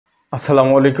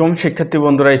আসসালামু আলাইকুম শিক্ষার্থী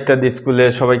বন্ধুরা ইত্যাদি স্কুলে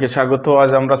সবাইকে স্বাগত।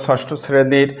 আজ আমরা ষষ্ঠ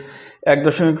শ্রেণীর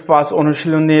 1.5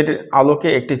 অনুশীলনীর আলোকে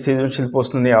একটি সৃজনশীল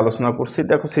প্রশ্ন নিয়ে আলোচনা করছি।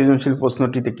 দেখো সৃজনশীল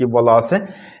প্রশ্নটিতে কি বলা আছে।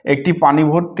 একটি পানি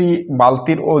ভর্তি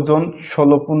বালতির ওজন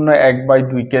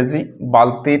 16.1/2 কেজি।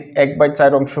 বালতির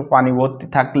 1/4 অংশ পানি ভর্তি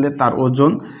থাকলে তার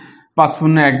ওজন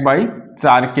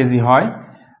 5.1/4 কেজি হয়।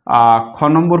 খ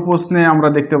নম্বর প্রশ্নে আমরা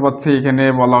দেখতে পাচ্ছি এখানে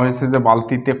বলা হয়েছে যে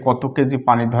বালতিতে কত কেজি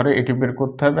পানি ধরে এটি বের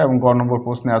করতে হবে, এবং গ নম্বর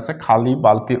প্রশ্নে আছে খালি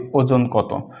বালতির ওজন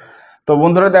কত। তো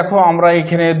বন্ধুরা দেখো আমরা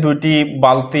এখানে দুইটি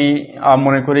বালতি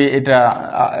মনে করি, এটা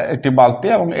একটি বালতি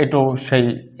এবং এটাও সেই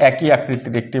একই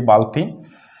আকৃতির একটি বালতি।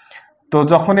 তো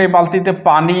যখন এই বালতিতে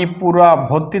পানি পুরা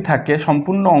ভর্তি থাকে,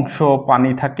 সম্পূর্ণ অংশ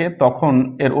পানি থাকে, তখন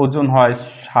এর ওজন হয়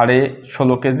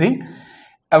 16.5 কেজি।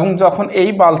 এবং যখন এই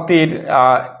বালতির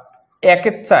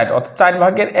 1/4 অর্থাৎ 4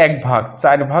 ভাগের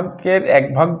 1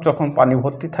 ভাগ যখন পানি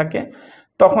ভর্তি থাকে,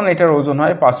 তখন এটার ওজন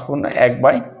হয়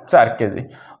 5.1/4 কেজি।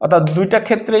 অর্থাৎ দুইটা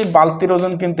ক্ষেত্রেই বালতির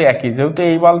ওজন কিন্তু একই, যেহেতু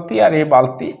এই বালতি আর এই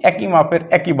বালতি একই মাপের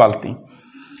একই বালতি।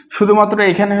 শুধুমাত্র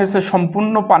এখানে হয়েছে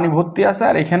সম্পূর্ণ পানি ভর্তি আছে,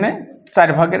 আর এখানে 4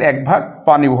 ভাগের 1 ভাগ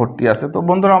পানি ভর্তি আছে। তো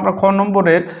বন্ধুরা আমরা খ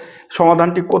নম্বরের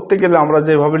সমাধানটি করতে গেলে আমরা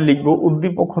যেভাবে লিখব,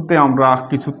 উদ্দীপক হতে আমরা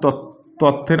কিছু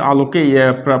তথ্যের আলোকে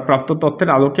প্রাপ্ত তথ্যের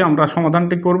আলোকে আমরা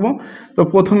সমাধানটি করব। তো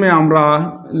প্রথমে আমরা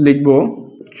লিখব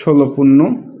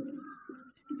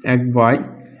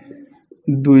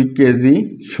 16.1/2 কেজি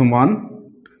সমান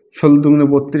 16 দুগুণে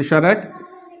 32 আর 1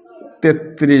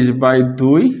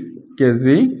 33/2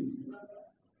 কেজি,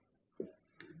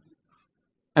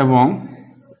 এবং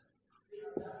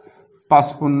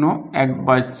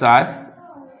 5.1/4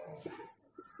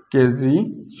 কেজি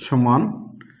সমান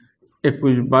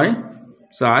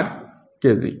 21/4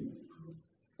 কেজি।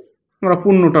 আমরা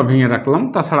পূর্ণটা ভেঙে রাখলাম,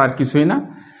 তাছাড়া আর কিছুই না।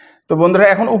 তো বন্ধুরা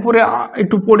এখন উপরে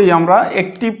একটু পড়ি আমরা।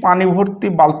 একটি পানি ভর্তি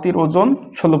বালতির ওজন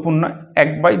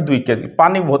 16.1/2 কেজি।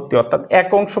 পানি ভর্তি অর্থাৎ এক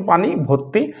অংশ পানি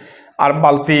ভর্তি, আর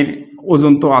বালতির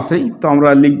ওজন তো আছেই। তো আমরা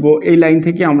লিখব, এই লাইন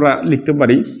থেকে আমরা লিখতে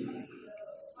পারি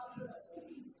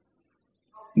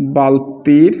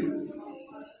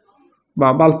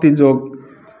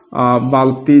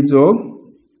বালতি যোগ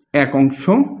এক অংশ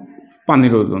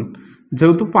পানির ওজন।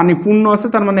 যেহেতু পানি পূর্ণ আছে,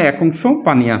 তার মানে এক অংশ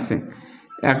পানি আছে।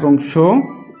 এক অংশ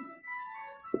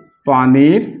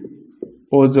পানির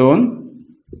ওজন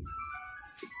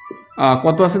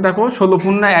কত আছে দেখো,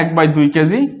 16.1/2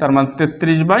 কেজি, তার মানে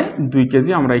 33/2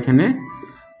 কেজি। আমরা এখানে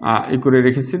ই করে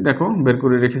রেখেছি, দেখো বের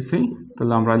করে রেখেছি।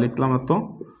 তাহলে আমরা লিখলাম এত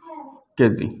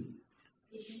কেজি।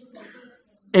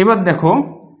 এবার দেখো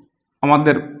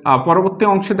আমাদের পরবর্তী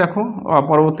অংশে, দেখো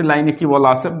পরবর্তী লাইনে কি বলা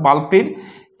আছে। বালতির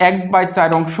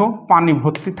 1/4 অংশ পানি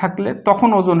ভর্তি থাকলে তখন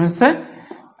ওজন হচ্ছে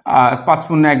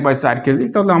 5.1/4 কেজি।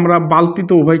 তাহলে আমরা বালতি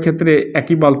তো উভয় ক্ষেত্রে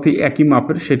একই বালতি একই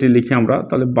মাপের, সেটি লিখি আমরা।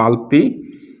 তাহলে বালতি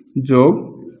যোগ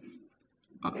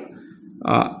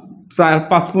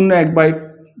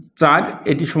 5.1/4,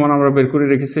 এটি সমান আমরা বের করে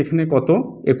রেখেছি এখানে কত,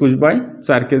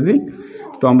 21/4 কেজি।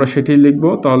 তো আমরা সেটি লিখব।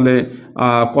 তাহলে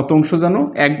কত অংশ জানো,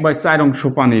 1/4 অংশ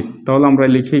পানির। তাহলে আমরা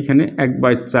লিখি এখানে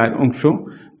 1/4 অংশ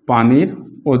পানির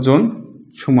ওজন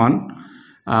সমান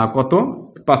কত,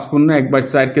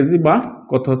 5.1/4 কেজি, বা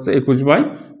কত হচ্ছে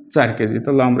 21/4 কেজি।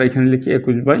 তাহলে আমরা এখানে লিখি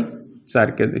 21/4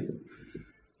 কেজি।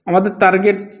 আমাদের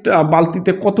টার্গেট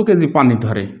বালতিতে কত কেজি পানি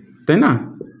ধরে, তাই না?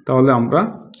 তাহলে আমরা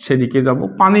সেদিকে যাব।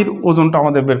 পানির ওজনটা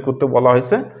আমাদের বের করতে বলা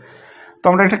হয়েছে। তো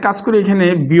আমরা একটা কাজ করি, এখানে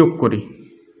বিয়োগ করি।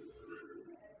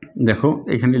 দেখো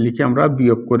এখানে লিখে আমরা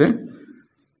বিয়োগ করে।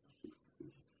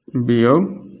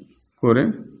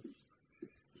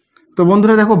 তো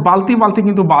বন্ধুরা দেখো বালতি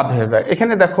কিন্তু বাদ হয়ে যায়।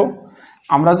 এখানে দেখো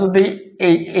আমরা যদি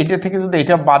এইটা থেকে যদি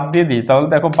এটা বাদ দিয়ে দিই, তাহলে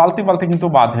দেখো বালতি কিন্তু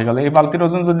বাদ হয়ে গেল। এই বালতির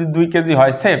ওজন যদি 2 কেজি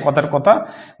হয়, সে কথার কথা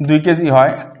 2 কেজি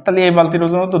হয়, তাহলে এই বালতির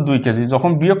ওজন তো 2 কেজি।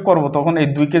 যখন বিয়োগ করব তখন এই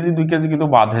 2 কেজি কিন্তু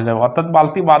বাদ হয়ে যাবে, অর্থাৎ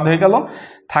বালতি বাদ হয়ে গেল।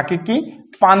 থাকে কি,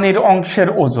 পানির অংশের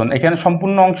ওজন। এখানে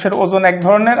সম্পূর্ণ অংশের ওজন এক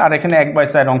ধরনের, আর এখানে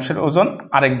 1/4 অংশের ওজন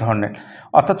আরেক ধরনের।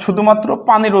 অর্থাৎ শুধুমাত্র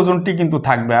পানির ওজনটি কিন্তু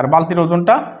থাকবে, আর বালতির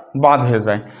ওজনটা বাদ হয়ে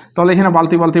যায়। তাহলে এখানে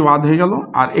বালতি বাদ হয়ে গেল,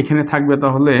 আর এখানে থাকবে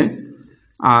তাহলে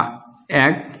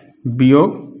 1 বিয়োগ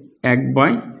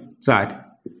 1/4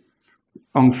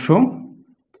 অংশ।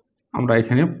 আমরা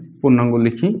এখানে পূর্ণাঙ্গ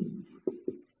লিখি,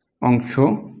 অংশ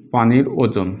পানির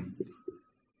ওজন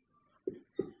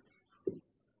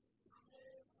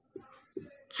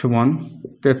সমান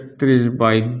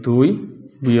 33/2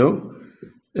 বিয়োগ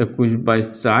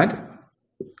 21/4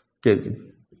 কেজি।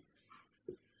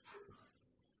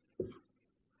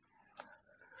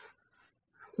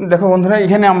 দেখো বন্ধুরা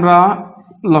এখানে আমরা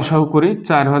লসাগু করি,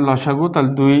 4 হয় লসাগু,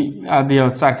 তাহলে 2 দিয়ে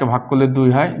 4কে ভাগ করলে 2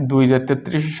 হয়, 2 যায়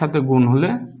 33-এর সাথে গুণ হলে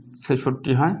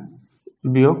 66 হয়,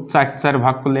 বিয়োগ 4 4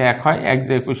 ভাগ করলে 1 হয়, 1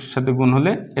 যে 21 এর সাথে গুণ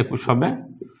হলে 21 হবে,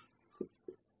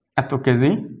 এত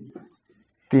কেজি।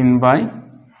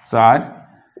 3/4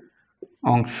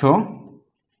 অংশ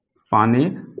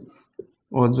পানির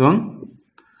ওজন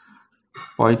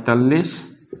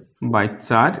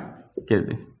 45/4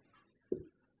 কেজি।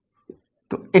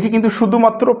 তো এটি কিন্তু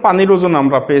শুধুমাত্র পানির ওজন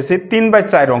আমরা পেয়েছি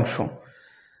 3/4 অংশ।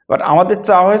 বাট আমাদের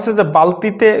চাওয়া হয়েছে যে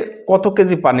বালতিতে কত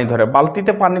কেজি পানি ধরে।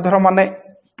 বালতিতে পানি ধরা মানে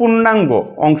পূর্ণাঙ্গ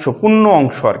অংশ, পূর্ণ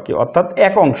অংশ আর কি, অর্থাৎ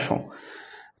 1 অংশ।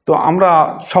 তো আমরা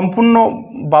সম্পূর্ণ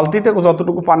বালতিতে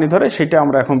যতটুকু পানি ধরে সেটা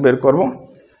আমরা এখন বের করব।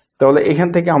 তাহলে এখান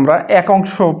থেকে আমরা 1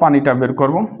 অংশ পানিটা বের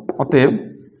করব। অতএব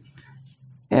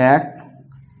 1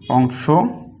 অংশ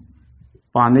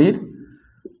পানির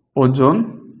ওজন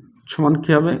সমান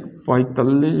কি হবে?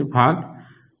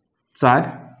 45/4।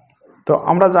 তো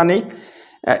আমরা জানি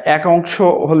 1 অংশ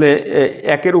হলে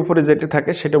 1-এর উপরে যেটা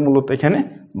থাকে সেটা মূলত এখানে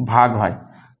ভাগ হয়।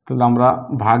 তাহলে আমরা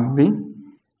ভাগ দিই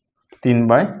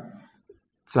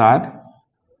 3/4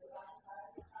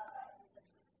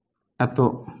 এত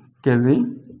কেজি।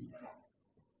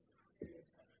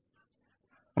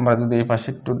 আমরা যদি এই পাশে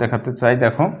একটু দেখাতে চাই,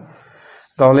 দেখো,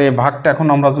 তাহলে এই ভাগটা এখন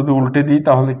আমরা যদি উল্টে দিই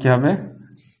তাহলে কি হবে?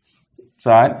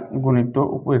 4 গুণিত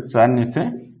উপরে 4 নিচে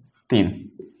 3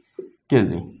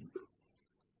 কেজি।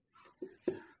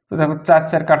 তো দেখো 4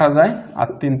 4 কাটা যায়, আর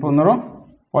 3 15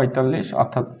 45,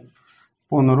 অর্থাৎ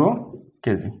 15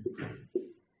 কেজি।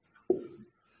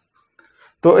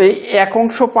 তো এই 1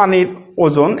 অংশ পানির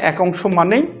ওজন, 1 অংশ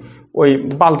মানেই ওই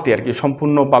বালতি আর কি,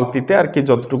 সম্পূর্ণ বালতিতে আর কি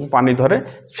যতটুকু পানি ধরে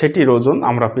সেটির ওজন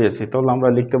আমরা পেয়েছি। তাহলে আমরা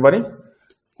লিখতে পারি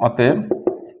অতএব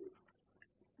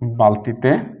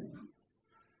বালতিতে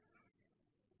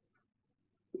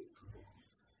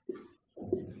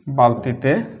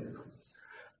বালতিতে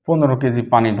 15 কেজি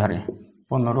পানি ধরে,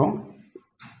 15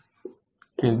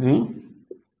 কেজি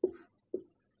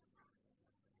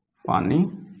পানি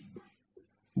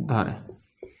ধরে।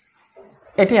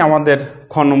 এটি আমাদের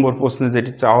খ নম্বর প্রশ্নে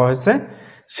যেটি চাওয়া হয়েছে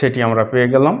সেটি আমরা পেয়ে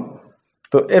গেলাম।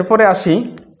 তো এরপরে আসি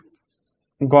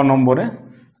গ নম্বরে,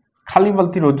 খালি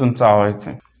বালতির ওজন চাওয়া হয়েছে।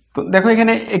 তো দেখো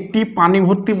এখানে একটি পানি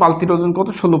ভর্তি বালতির ওজন কত?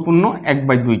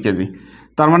 16.1/2 কেজি।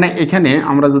 তার মানে এখানে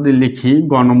আমরা যদি লিখি,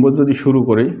 গ নম্বর যদি শুরু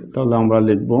করি, তাহলে আমরা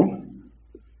লিখব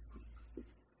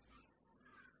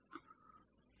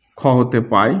খ হতে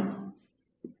পাই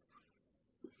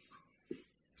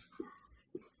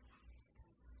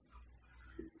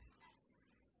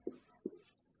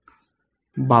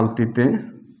বালতিতে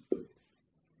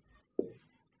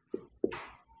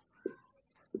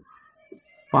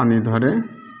পানি ধরে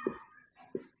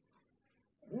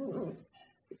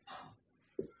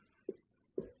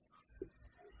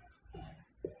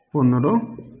 15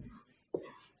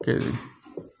 কেজি।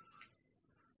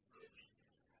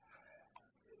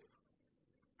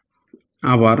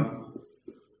 আবার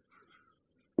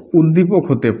উদ্দীপক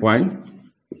হতে পাই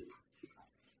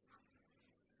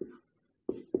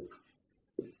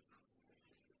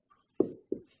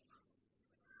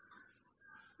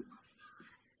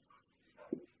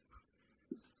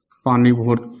পানি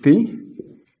ভর্তি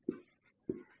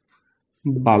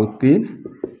বালতির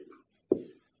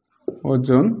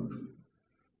ওজন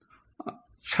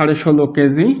 16.5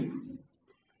 কেজি,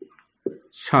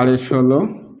 16.5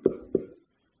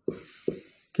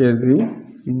 কেজি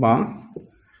বা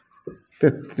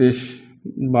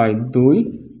 33/2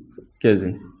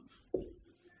 কেজি।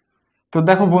 তো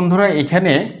দেখো বন্ধুরা,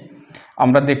 এখানে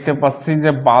আমরা দেখতে পাচ্ছি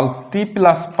যে বালতি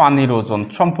প্লাস পানির ওজন,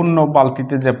 সম্পূর্ণ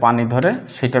বালতিতে যে পানি ধরে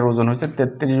সেটার ওজন হচ্ছে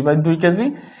 33/2 কেজি।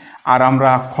 আর আমরা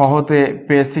খ হতে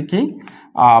পেয়েছি কি,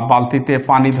 বালতিতে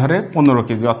পানি ধরে 15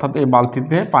 কেজি, অর্থাৎ এই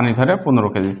বালতিতে পানি ধরে 15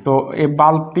 কেজি। তো এই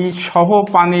বালতি সহ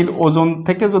পানির ওজন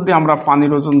থেকে যদি আমরা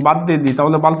পানির ওজন বাদ দিয়ে দিই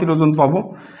তাহলে বালতির ওজন পাবো।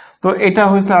 তো এটা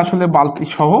হয়েছে আসলে বালতি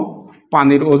সহ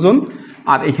পানির ওজন,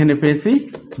 আর এখানে পেয়েছি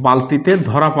বালতিতে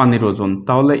ধরা পানির ওজন।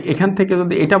 তাহলে এখান থেকে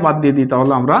যদি এটা বাদ দিয়ে দিই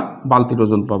তাহলে আমরা বালতির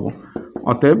ওজন পাবো।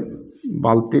 অতএব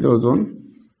বালতির ওজন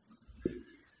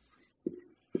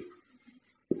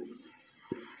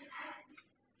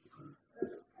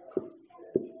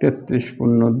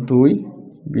 33/2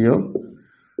 বিয়োগ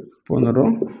 15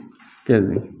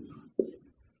 কেজি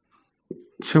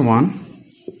সমান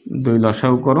 2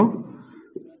 লসাগু করো,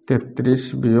 33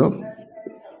 বিয়োগ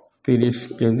 30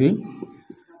 কেজি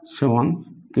সমান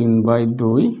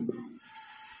 3/2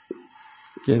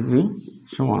 কেজি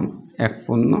সমান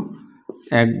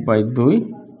 1/2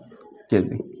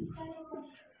 কেজি।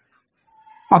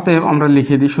 অতএব আমরা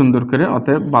লিখে দিই সুন্দর করে,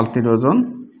 অতএব বালতির ওজন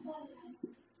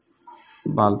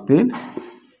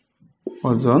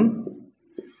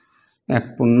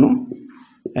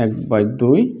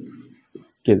 1/2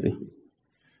 কেজি।